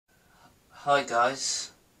Hi guys.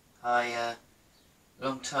 Hi,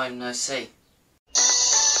 long time no see.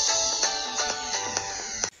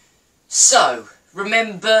 So,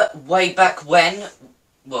 remember way back when,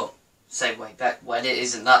 well, say way back when, it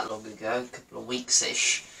isn't that long ago, a couple of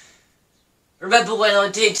weeks-ish. Remember when I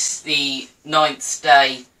did the 9th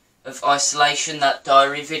day of isolation, that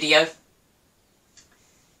diary video?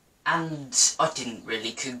 And I didn't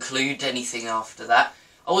really conclude anything after that.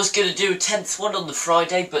 I was going to do a 10th one on the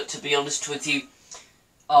Friday, but to be honest with you,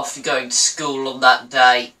 after going to school on that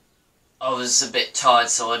day, I was a bit tired,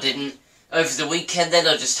 so I didn't. Over the weekend then,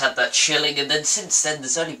 I just had that chilling, and then since then,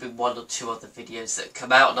 there's only been 1 or 2 other videos that have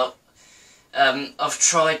come out, and I've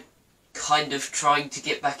tried, trying to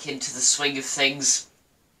get back into the swing of things.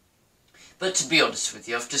 But to be honest with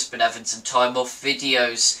you, I've just been having some time off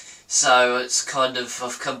videos, so it's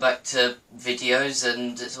I've come back to videos,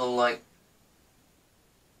 and it's all like,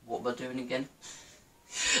 what am I doing again?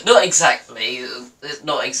 Not exactly,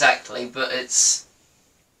 but it's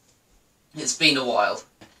been a while.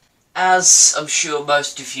 As I'm sure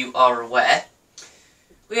most of you are aware,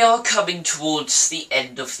 we are coming towards the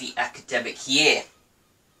end of the academic year,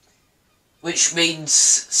 which means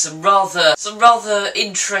some rather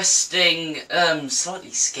interesting,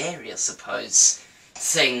 slightly scary, I suppose,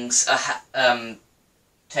 things are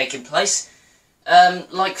taking place.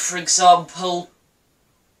 Like, for example,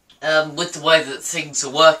 with the way that things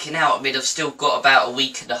are working out, I mean, I've still got about a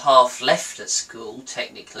week and a half left at school,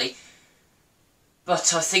 technically.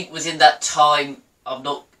 But I think within that time, I'm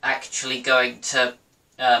not actually going to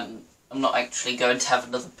have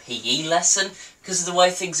another PE lesson, because of the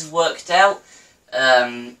way things have worked out.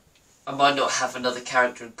 I might not have another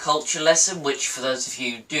character and culture lesson, which, for those of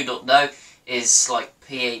you who do not know, is like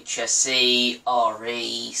PHSE,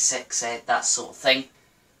 RE, sex ed, that sort of thing.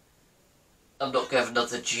 I'm not going to have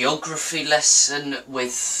another geography lesson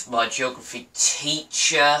with my geography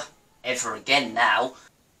teacher ever again now.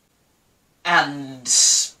 And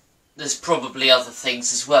there's probably other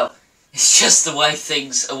things as well. It's just the way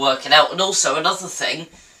things are working out. And also another thing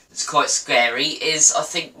that's quite scary is I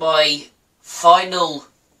think my final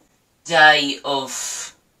day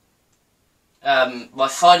of my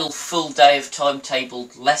final full day of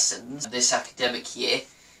timetabled lessons this academic year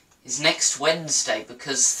is next Wednesday,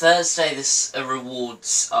 because Thursday there's a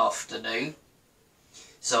rewards afternoon,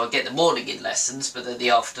 so I get the morning in lessons, but then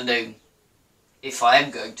the afternoon, if I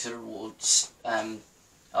am going to the rewards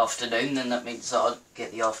afternoon, then that means that I'll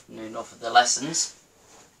get the afternoon off of the lessons.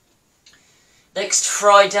 Next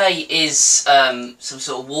Friday is some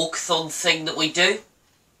sort of walkathon thing that we do.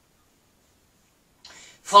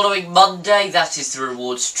 Following Monday, that is the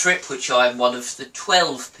rewards trip, which I am one of the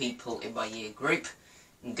 12 people in my year group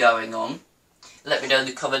going on. Let me know in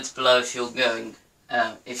the comments below if you're going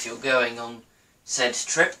on said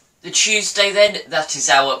trip. The Tuesday then, that is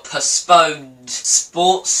our postponed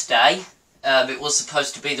sports day. It was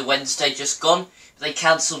supposed to be the Wednesday just gone, but they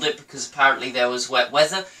cancelled it because apparently there was wet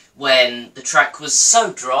weather when the track was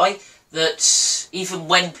so dry that even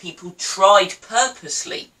when people tried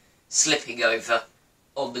purposely slipping over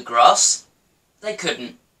on the grass, they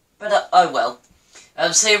couldn't. But oh well.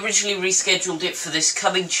 So they originally rescheduled it for this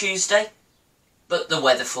coming Tuesday, but the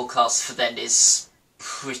weather forecast for then is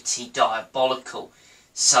pretty diabolical.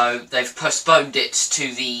 So they've postponed it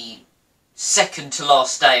to the second to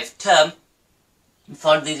last day of term. And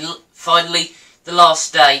finally, the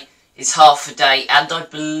last day is half a day, and I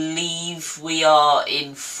believe we are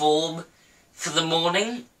in form for the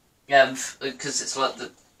morning, because it's like the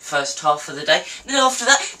first half of the day. And then after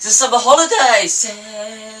that, it's a summer holiday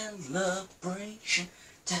celebration.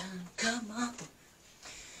 Come up.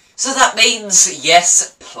 So that means,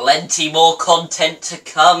 yes, plenty more content to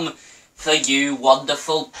come for you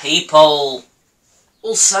wonderful people.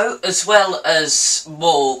 Also, as well as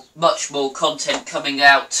much more content coming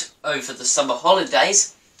out over the summer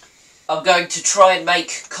holidays, I'm going to try and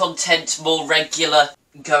make content more regular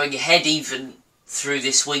going ahead, even through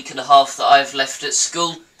this week and a half that I've left at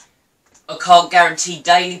school. I can't guarantee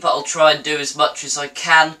daily, but I'll try and do as much as I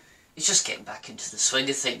can. It's just getting back into the swing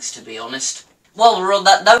of things, to be honest. While we're on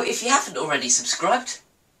that note, if you haven't already subscribed,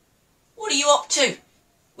 what are you up to?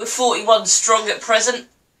 We're 41 strong at present.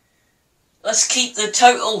 Let's keep the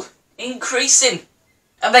total increasing.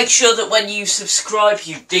 And make sure that when you subscribe,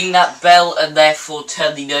 you ding that bell and therefore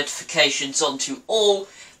turn the notifications on to all.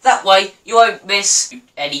 That way, you won't miss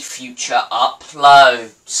any future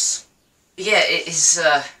uploads. But yeah,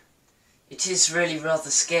 it is really rather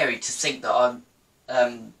scary to think that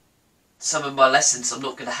some of my lessons I'm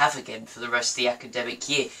not going to have again for the rest of the academic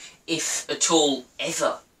year, if at all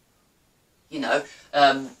ever.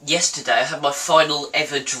 Yesterday I had my final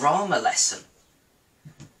ever drama lesson.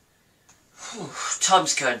 Whew,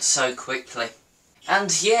 time's going so quickly.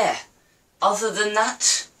 And yeah, other than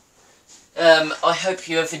that, I hope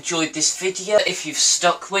you have enjoyed this video. If you've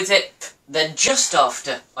stuck with it, then just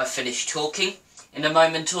after I finish talking, in a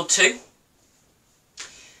moment or two,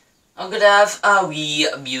 I'm going to have a wee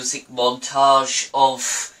music montage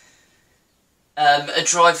of a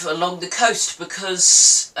drive along the coast,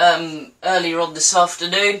 because earlier on this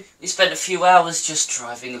afternoon we spent a few hours just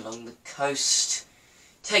driving along the coast,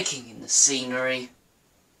 taking in the scenery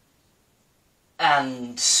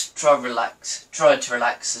and trying to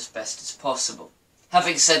relax as best as possible.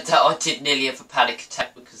 Having said that, I did nearly have a panic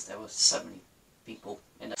attack because there were so many people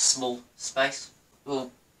in a small space. Well,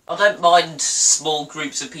 I don't mind small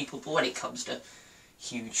groups of people, but when it comes to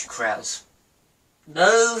huge crowds,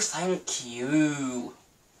 no thank you.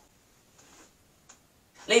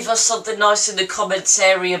 Leave us something nice in the comments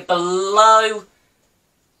area below.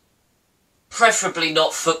 Preferably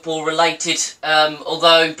not football related,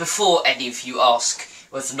 although before any of you ask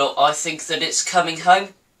whether or not I think that it's coming home,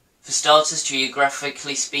 for starters,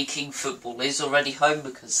 geographically speaking, football is already home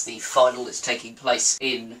because the final is taking place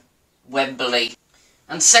in Wembley.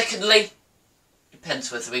 And secondly,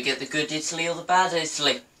 depends whether we get the good Italy or the bad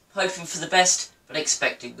Italy. Hoping for the best, but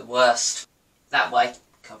expecting the worst. That way,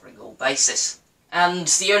 covering all bases. And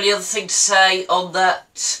the only other thing to say on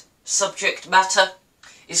that subject matter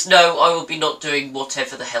is no, I will be not doing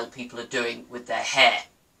whatever the hell people are doing with their hair.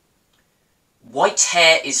 White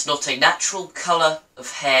hair is not a natural colour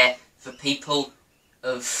of hair for people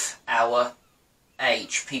of our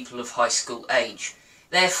age, people of high school age.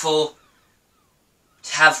 Therefore,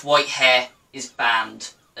 to have white hair is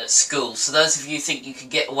banned at school. So those of you who think you can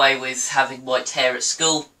get away with having white hair at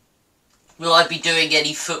school, will I be doing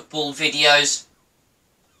any football videos?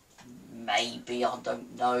 Maybe, I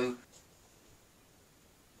don't know.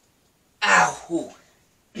 Ow!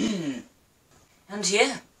 And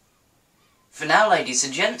yeah, for now, ladies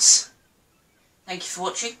and gents, thank you for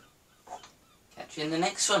watching. Catch you in the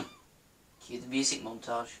next one. Cue the music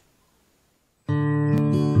montage.